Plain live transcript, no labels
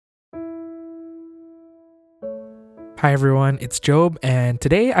Hi everyone, it's Job, and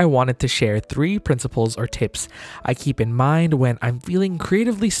today I wanted to share 3 principles or tips I keep in mind when I'm feeling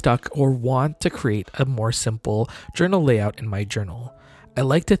creatively stuck or want to create a more simple journal layout in my journal. I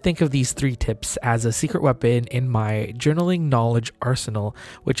like to think of these 3 tips as a secret weapon in my journaling knowledge arsenal,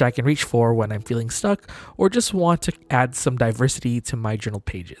 which I can reach for when I'm feeling stuck or just want to add some diversity to my journal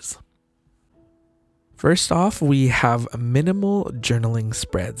pages. First off, we have minimal journaling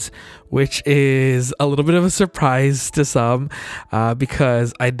spreads, which is a little bit of a surprise to some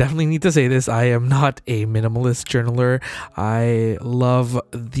because I definitely need to say this. I am not a minimalist journaler. I love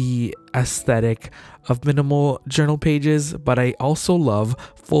the aesthetic of minimal journal pages, but I also love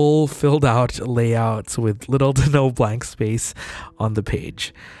full filled out layouts with little to no blank space on the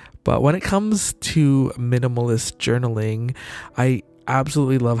page. But when it comes to minimalist journaling, I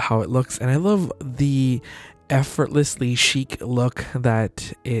absolutely love how it looks, and I love the effortlessly chic look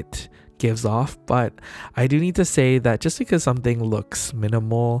that it gives off. But I do need to say that just because something looks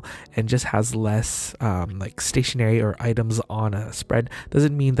minimal and just has less like stationery or items on a spread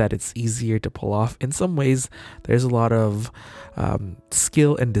doesn't mean that it's easier to pull off. In some ways, there's a lot of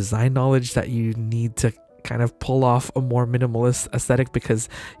skill and design knowledge that you need to kind of pull off a more minimalist aesthetic, because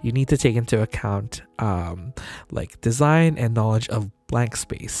you need to take into account like design and knowledge of blank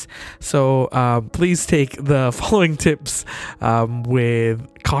space. So please take the following tips with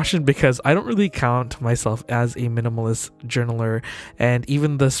caution, because I don't really count myself as a minimalist journaler, and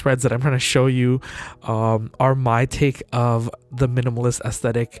even the spreads that I'm trying to show you are my take of the minimalist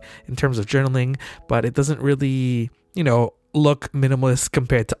aesthetic in terms of journaling, but it doesn't really, look minimalist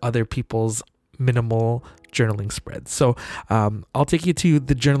compared to other people's minimal journaling spreads. So I'll take you to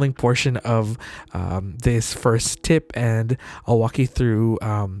the journaling portion of this first tip, and I'll walk you through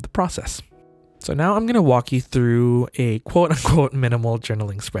the process. So now I'm going to walk you through a quote-unquote minimal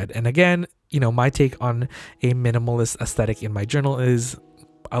journaling spread. And again, my take on a minimalist aesthetic in my journal is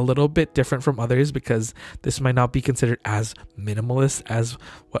a little bit different from others, because this might not be considered as minimalist as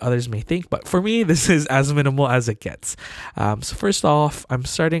what others may think, but for me this is as minimal as it gets. So first off, I'm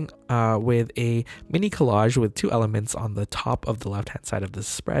starting with a mini collage with 2 elements on the top of the left hand side of the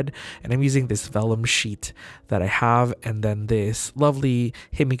spread, and I'm using this vellum sheet that I have, and then this lovely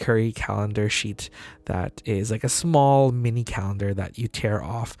himikuri calendar sheet that is like a small mini calendar that you tear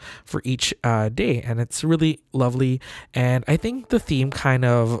off for each day, and it's really lovely. And I think the theme kind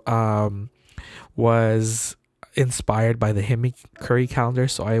of was inspired by the himikuri calendar,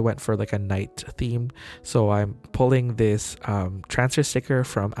 so I went for like a night theme. So I'm pulling this transfer sticker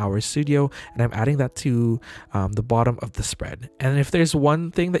from our studio, and I'm adding that to the bottom of the spread. And if there's one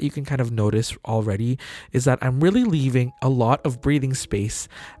thing that you can kind of notice already, is that I'm really leaving a lot of breathing space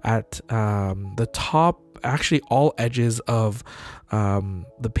at the top, actually all edges of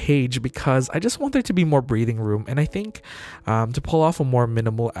the page, because I just want there to be more breathing room. And I think to pull off a more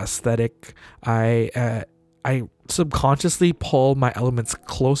minimal aesthetic, I subconsciously pull my elements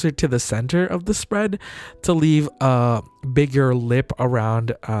closer to the center of the spread to leave a bigger lip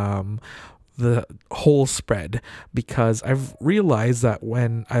around the whole spread, because I've realized that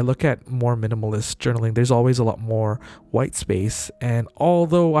when I look at more minimalist journaling, there's always a lot more white space. And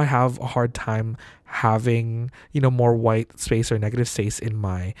although I have a hard time having more white space or negative space in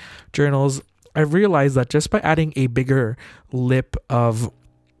my journals, I've realized that just by adding a bigger lip of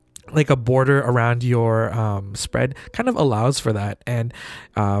like a border around your spread kind of allows for that. And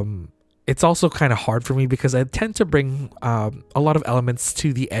it's also kind of hard for me because I tend to bring a lot of elements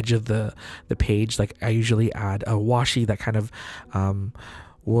to the edge of the page. Like I usually add a washi that kind of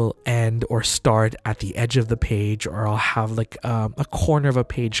will end or start at the edge of the page, or I'll have like a corner of a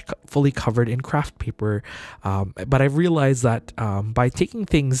page fully covered in craft paper. But I've realized that by taking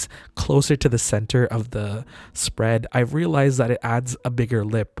things closer to the center of the spread, I've realized that it adds a bigger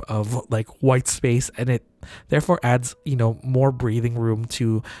lip of like white space, and it therefore adds more breathing room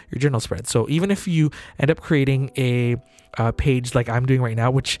to your journal spread. So even if you end up creating a page like I'm doing right now,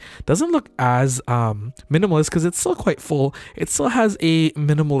 which doesn't look as minimalist because it's still quite full, it still has a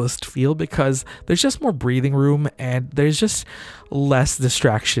minimalist feel because there's just more breathing room and there's just less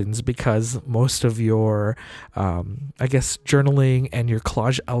distractions, because most of your I guess journaling and your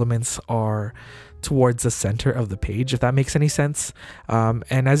collage elements are towards the center of the page, if that makes any sense. And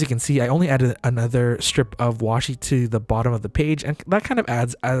as you can see, I only added another strip of washi to the bottom of the page, and that kind of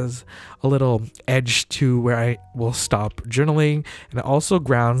adds as a little edge to where I will stop journaling, and it also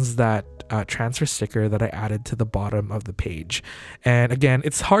grounds that transfer sticker that I added to the bottom of the page. And again,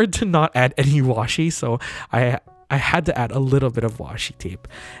 it's hard to not add any washi, so I I had to add a little bit of washi tape,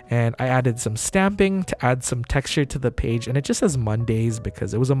 and I added some stamping to add some texture to the page, and it just says Mondays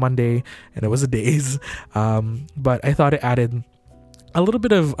because it was a Monday and it was a days. But I thought it added a little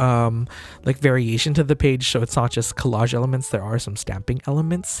bit of like variation to the page, so it's not just collage elements, there are some stamping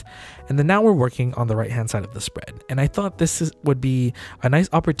elements. And then now we're working on the right hand side of the spread, and I thought would be a nice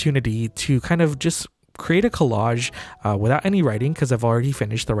opportunity to kind of just create a collage without any writing, because I've already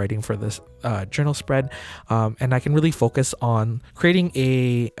finished the writing for this journal spread, and I can really focus on creating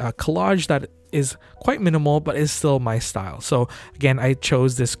a collage that is quite minimal but is still my style. So again, I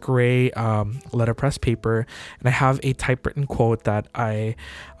chose this gray letterpress paper, and I have a typewritten quote that I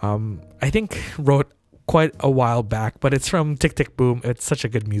think wrote quite a while back, but it's from Tick Tick Boom. It's such a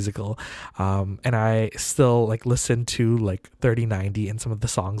good musical, and I still like listen to like 3090 and some of the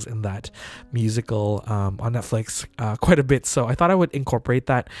songs in that musical on Netflix quite a bit, so I thought I would incorporate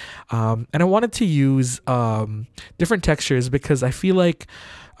that, and I wanted to use different textures because I feel like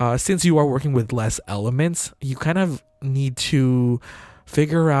since you are working with less elements, you kind of need to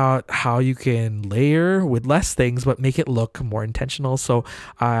figure out how you can layer with less things but make it look more intentional. So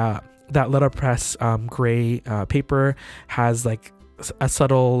that letterpress gray paper has like a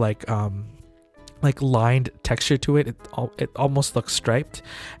subtle like lined texture to it. It almost looks striped.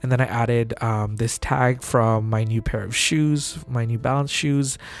 And then I added this tag from my new pair of shoes, my New Balance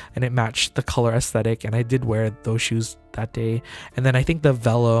shoes, and it matched the color aesthetic, and I did wear those shoes that day. And then I think the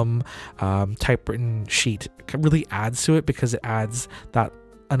vellum typewritten sheet really adds to it because it adds that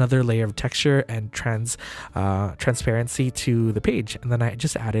another layer of texture and transparency to the page. And then I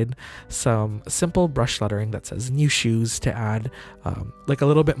just added some simple brush lettering that says new shoes to add like a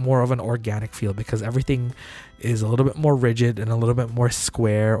little bit more of an organic feel, because everything is a little bit more rigid and a little bit more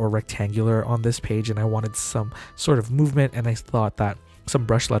square or rectangular on this page, and I wanted some sort of movement, and I thought that some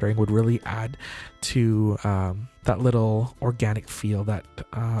brush lettering would really add to that little organic feel that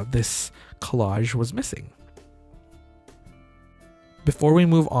this collage was missing. Before we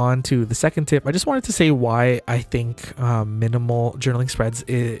move on to the second tip, I just wanted to say why I think minimal journaling spreads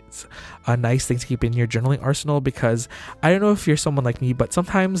is a nice thing to keep in your journaling arsenal, because I don't know if you're someone like me, but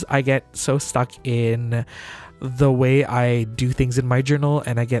sometimes I get so stuck in the way I do things in my journal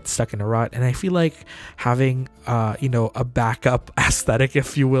and I get stuck in a rut, and I feel like having a backup aesthetic,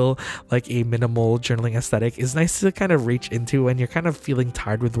 if you will, like a minimal journaling aesthetic, is nice to kind of reach into when you're kind of feeling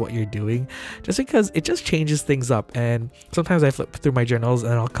tired with what you're doing, just because it just changes things up. And sometimes I flip through my journals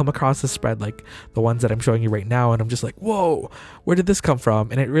and I'll come across a spread like the ones that I'm showing you right now, and I'm just like, whoa, where did this come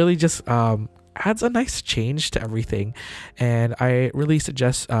from? And it really just adds a nice change to everything. And I really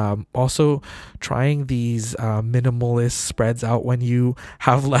suggest also trying these minimalist spreads out when you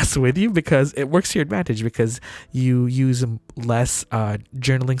have less with you, because it works to your advantage, because you use less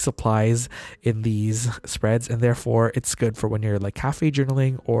journaling supplies in these spreads, and therefore it's good for when you're like cafe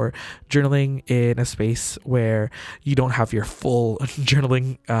journaling or journaling in a space where you don't have your full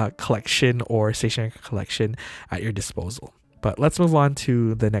journaling collection or stationery collection at your disposal. But let's move on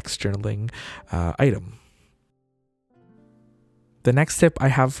to the next journaling item. The next tip I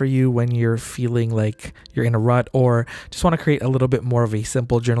have for you when you're feeling like you're in a rut or just want to create a little bit more of a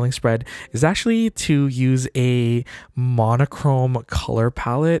simple journaling spread is actually to use a monochrome color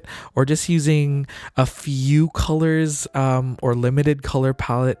palette, or just using a few colors or limited color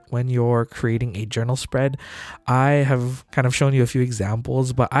palette when you're creating a journal spread. I have kind of shown you a few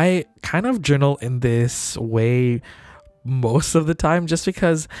examples, but I kind of journal in this way most of the time, just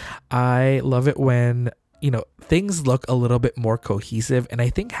because I love it when things look a little bit more cohesive. And I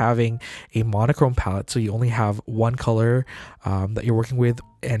think having a monochrome palette, so you only have one color that you're working with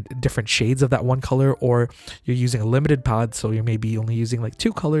and different shades of that one color, or you're using a limited palette, so you're maybe only using like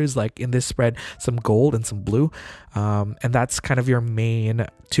two colors, like in this spread, some gold and some blue, and that's kind of your main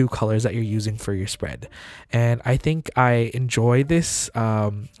two colors that you're using for your spread. And I think I enjoy this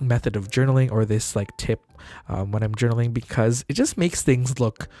method of journaling, or this like tip when I'm journaling, because it just makes things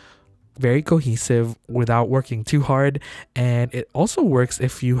look very cohesive without working too hard. And it also works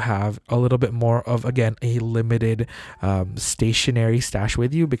if you have a little bit more of, again, a limited stationery stash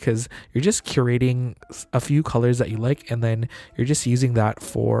with you, because you're just curating a few colors that you like, and then you're just using that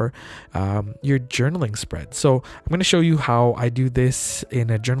for your journaling spread. So I'm going to show you how I do this in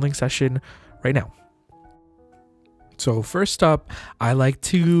a journaling session right now. So first up, I like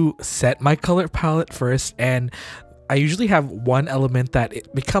to set my color palette first, and I usually have one element that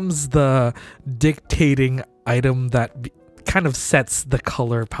it becomes the dictating item that kind of sets the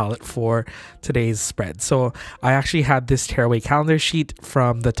color palette for today's spread. So I actually had this tearaway calendar sheet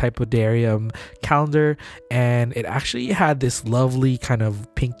from the Typodarium calendar, and it actually had this lovely kind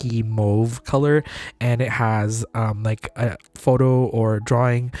of pinky mauve color, and it has like a photo or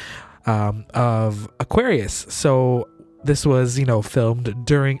drawing of Aquarius. So this was, you know, filmed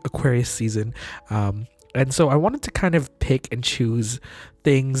during Aquarius season, and so I wanted to kind of pick and choose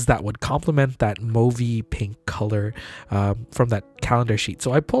things that would complement that mauvey pink color from that calendar sheet.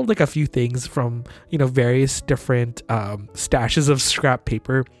 So I pulled like a few things from, you know, various different stashes of scrap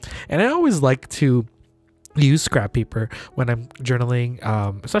paper, and I always like to use scrap paper when I'm journaling,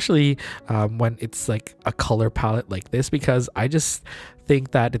 especially when it's like a color palette like this, because I just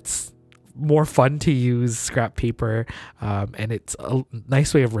think that it's more fun to use scrap paper, and it's a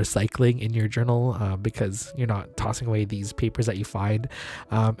nice way of recycling in your journal, because you're not tossing away these papers that you find,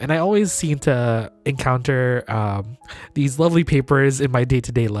 and I always seem to encounter these lovely papers in my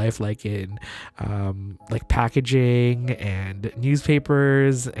day-to-day life, like in like packaging and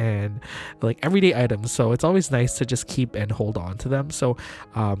newspapers and like everyday items. So it's always nice to just keep and hold on to them. So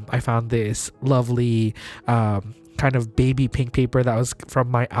I found this lovely kind of baby pink paper that was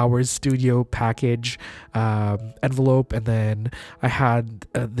from my Hours Studio package envelope, and then I had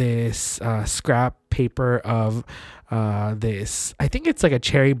this scrap paper of this, I think it's like a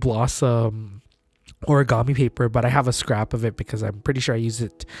cherry blossom origami paper, but I have a scrap of it because I'm pretty sure I used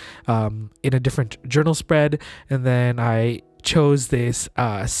it in a different journal spread. And then I chose this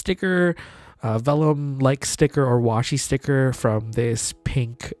sticker, vellum like sticker or washi sticker from this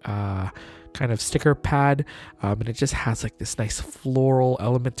pink kind of sticker pad, and it just has like this nice floral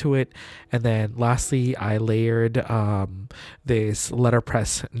element to it. And then lastly, I layered this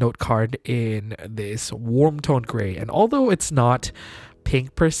letterpress note card in this warm toned gray, and although it's not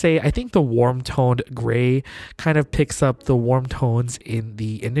pink per se, I think the warm toned gray kind of picks up the warm tones in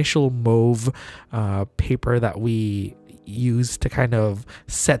the initial mauve paper that we use to kind of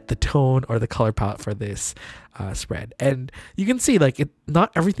set the tone or the color palette for this spread. And you can see like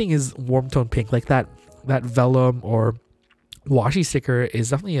not everything is warm tone pink. Like that vellum or washi sticker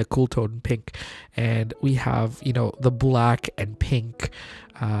is definitely a cool tone pink, and we have, you know, the black and pink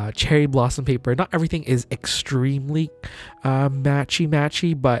cherry blossom paper. Not everything is extremely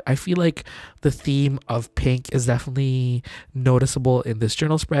matchy, but I feel like the theme of pink is definitely noticeable in this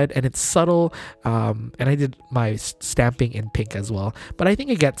journal spread, and it's subtle, and I did my stamping in pink as well, but I think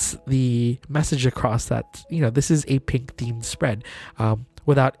it gets the message across that, you know, this is a pink themed spread,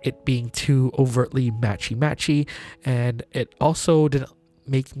 without it being too overtly matchy, and it also didn't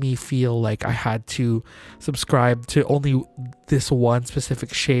make me feel like I had to subscribe to only this one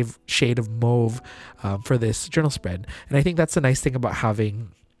specific shade of mauve for this journal spread. And I think that's the nice thing about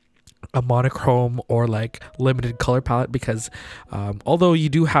having a monochrome or like limited color palette, because although you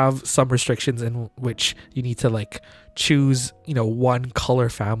do have some restrictions in which you need to like choose, you know, one color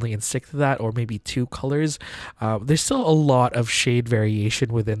family and stick to that, or maybe two colors, there's still a lot of shade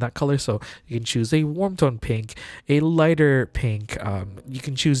variation within that color. So you can choose a warm tone pink, a lighter pink, you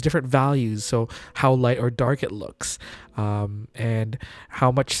can choose different values, so how light or dark it looks, and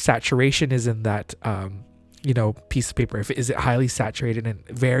how much saturation is in that you know, piece of paper. Is it highly saturated and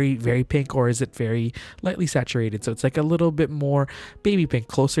very, very pink, or is it very lightly saturated? So it's like a little bit more baby pink,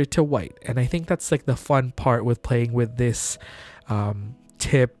 closer to white. And I think that's like the fun part with playing with this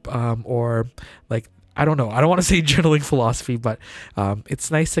tip, or like, I don't know, I don't want to say journaling philosophy, but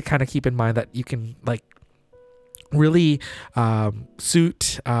it's nice to kind of keep in mind that you can like really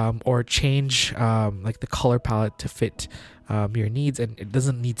suit or change like the color palette to fit your needs, and it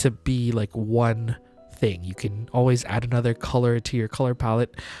doesn't need to be like one thing. You can always add another color to your color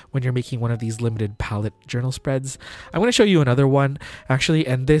palette when you're making one of these limited palette journal spreads. I'm going to show you another one actually,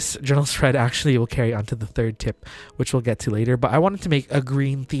 and this journal spread actually will carry on to the third tip, which we'll get to later. But I wanted to make a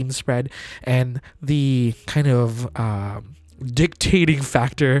green theme spread, and the kind of dictating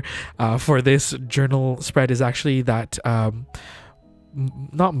factor for this journal spread is actually that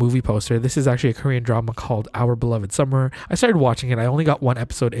not movie poster. This is actually a Korean drama called Our Beloved Summer. I started watching it. I only got one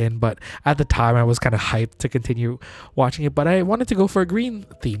episode in, but at the time I was kind of hyped to continue watching it, but I wanted to go for a green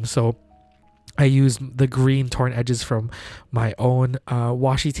theme. So I used the green torn edges from my own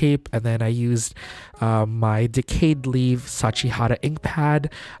washi tape, and then I used my decayed leaf Sachihara ink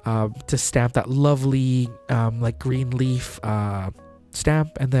pad to stamp that lovely like green leaf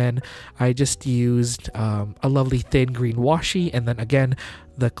stamp. And then I just used a lovely thin green washi, and then again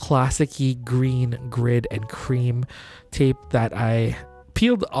the classic-y green grid and cream tape that I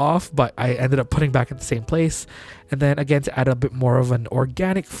peeled off, but I ended up putting back at the same place. And then again, to add a bit more of an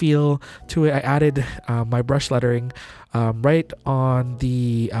organic feel to it, I added my brush lettering right on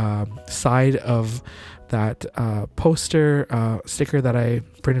the side of that poster sticker that I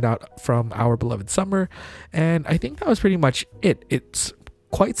printed out from Our Beloved Summer. And I think that was pretty much it. It's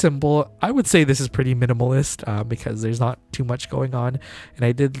quite simple. I would say this is pretty minimalist because there's not too much going on, and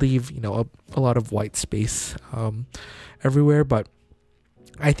I did leave, you know, a lot of white space everywhere, but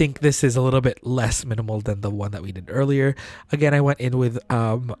I think this is a little bit less minimal than the one that we did earlier. Again, I went in with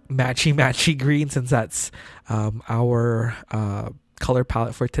matchy green, since that's our color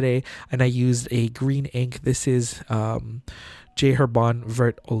palette for today, and I used a green ink. This is J. Herbon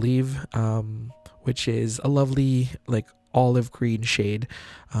Vert Olive, which is a lovely like olive green shade.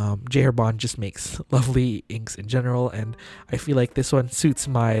 J. Herbon just makes lovely inks in general, and I feel like this one suits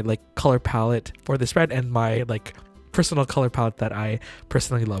my like color palette for the spread and my like personal color palette that I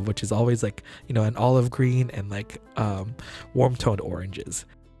personally love, which is always like, you know, an olive green and like warm toned oranges.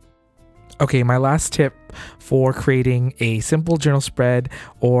 Okay, my last tip for creating a simple journal spread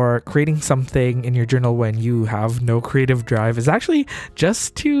or creating something in your journal when you have no creative drive is actually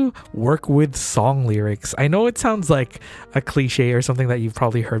just to work with song lyrics. I know it sounds like a cliche or something that you've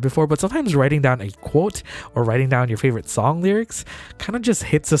probably heard before, but sometimes writing down a quote or writing down your favorite song lyrics kind of just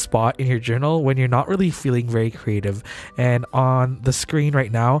hits a spot in your journal when you're not really feeling very creative. And on the screen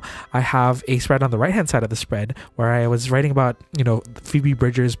right now, I have a spread on the right hand side of the spread where I was writing about, you know, Phoebe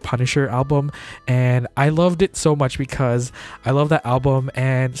Bridgers' Punisher album, and I loved it so much because I love that album.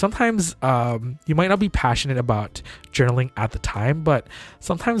 And sometimes you might not be passionate about journaling at the time, but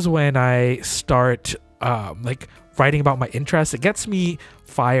sometimes when I start like writing about my interests, it gets me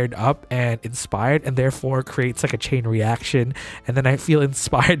fired up and inspired, and therefore creates like a chain reaction, and then I feel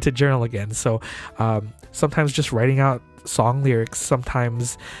inspired to journal again. So sometimes just writing out song lyrics,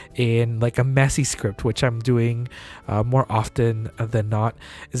 sometimes in like a messy script, which I'm doing more often than not,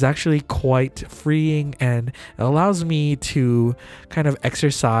 is actually quite freeing, and it allows me to kind of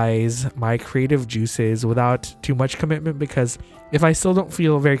exercise my creative juices without too much commitment, because if I still don't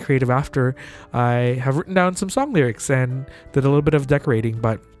feel very creative after I have written down some song lyrics and did a little bit of decorating,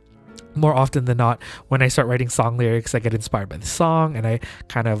 but more often than not, when I start writing song lyrics, I get inspired by the song and I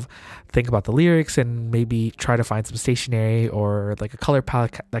kind of think about the lyrics and maybe try to find some stationery or like a color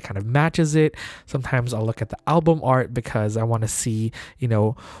palette that kind of matches it. Sometimes I'll look at the album art because I want to see, you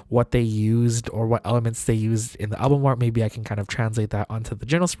know, what they used or what elements they used in the album art. Maybe I can kind of translate that onto the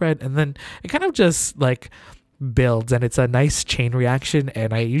journal spread, and then it kind of just like builds, and it's a nice chain reaction.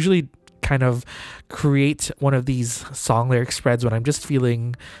 And I usually kind of create one of these song lyric spreads when I'm just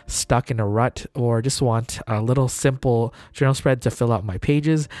feeling stuck in a rut or just want a little simple journal spread to fill out my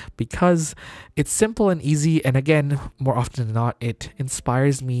pages, because it's simple and easy, and again, more often than not, it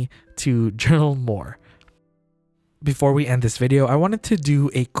inspires me to journal more. Before we end this video, I wanted to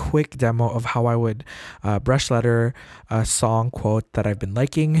do a quick demo of how I would brush letter a song quote that I've been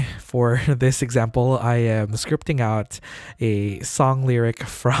liking. For this example, I am scripting out a song lyric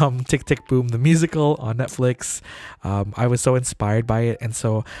from Tick Tick Boom, the musical on Netflix. I was so inspired by it, and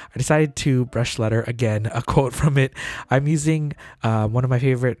so I decided to brush letter again a quote from it. I'm using one of my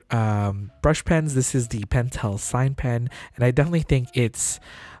favorite brush pens. This is the Pentel Sign Pen, and I definitely think it's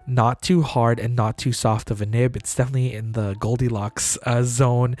not too hard and not too soft of a nib. It's definitely in the Goldilocks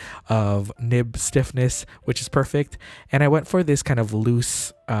zone of nib stiffness, which is perfect. And I went for this kind of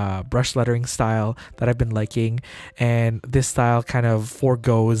loose brush lettering style that I've been liking, and this style kind of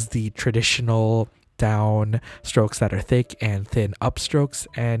forgoes the traditional down strokes that are thick and thin up strokes,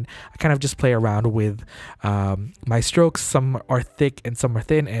 and I kind of just play around with my strokes. Some are thick and some are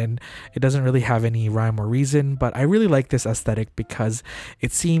thin, and it doesn't really have any rhyme or reason, but I really like this aesthetic because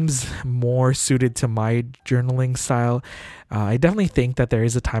it seems more suited to my journaling style. I definitely think that there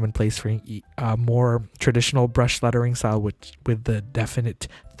is a time and place for a more traditional brush lettering style with the definite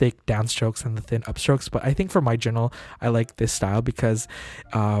thick downstrokes and the thin upstrokes, but I think for my journal I like this style because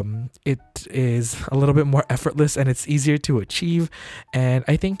it is a little bit more effortless and it's easier to achieve, and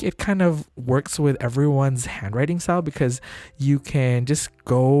I think it kind of works with everyone's handwriting style because you can just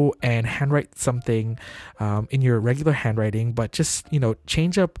go and handwrite something in your regular handwriting, but just, you know,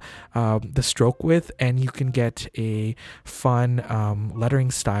 change up the stroke width and you can get a fun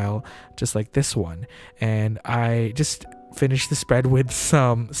lettering style just like this one. And I just finished the spread with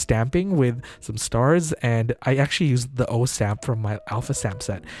some stamping with some stars, and I actually used the O stamp from my alpha stamp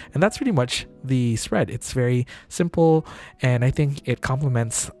set, and that's pretty much the spread. It's very simple, and I think it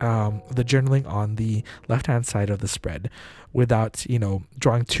complements the journaling on the left hand side of the spread without, you know,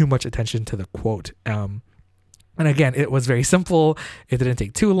 drawing too much attention to the quote. And again, it was very simple. It didn't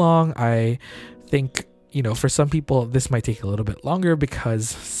take too long. I think, you know, for some people, this might take a little bit longer because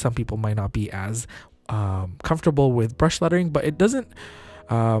some people might not be as comfortable with brush lettering, but it doesn't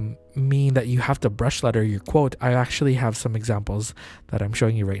mean that you have to brush letter your quote. I actually have some examples that I'm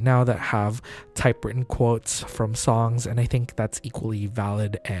showing you right now that have typewritten quotes from songs, and I think that's equally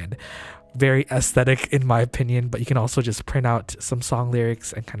valid and very aesthetic in my opinion. But you can also just print out some song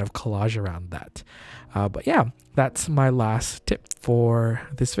lyrics and kind of collage around that. But yeah, that's my last tip for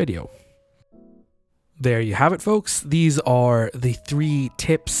this video. There you have it, folks. These are the 3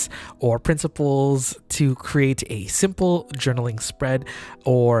 tips or principles to create a simple journaling spread,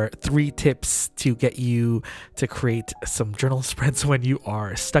 or 3 tips to get you to create some journal spreads when you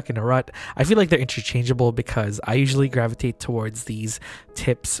are stuck in a rut. I feel like they're interchangeable because I usually gravitate towards these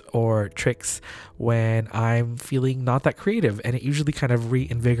tips or tricks when I'm feeling not that creative, and it usually kind of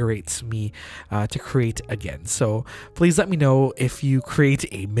reinvigorates me to create again. So please let me know if you create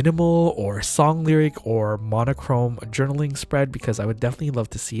a minimal or song lyric or monochrome journaling spread, because I would definitely love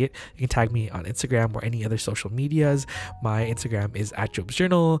to see it. You can tag me on Instagram or any other social medias. My Instagram is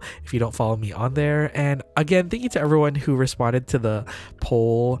 @JobsJournal if you don't follow me on there. And again, thank you to everyone who responded to the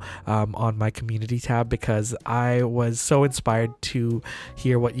poll on my community tab, because I was so inspired to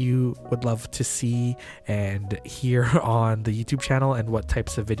hear what you would love to see and hear on the YouTube channel and what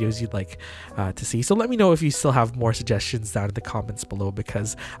types of videos you'd like to see. So let me know if you still have more suggestions down in the comments below,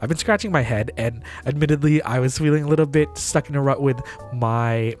 because I've been scratching my head, and admittedly I was feeling a little bit stuck in a rut with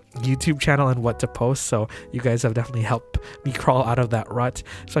my YouTube channel and what to post. So you guys have definitely helped me crawl out of that rut,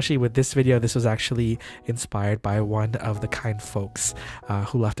 especially with this video. This was actually inspired by one of the kind folks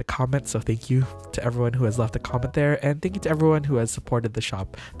who left a comment. So thank you to everyone who has left a comment there, and thank you to everyone who has supported the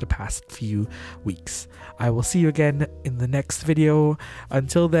shop the past few weeks. I will see you again in the next video.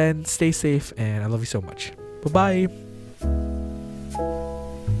 Until then, stay safe, and I love you so much. Bye bye.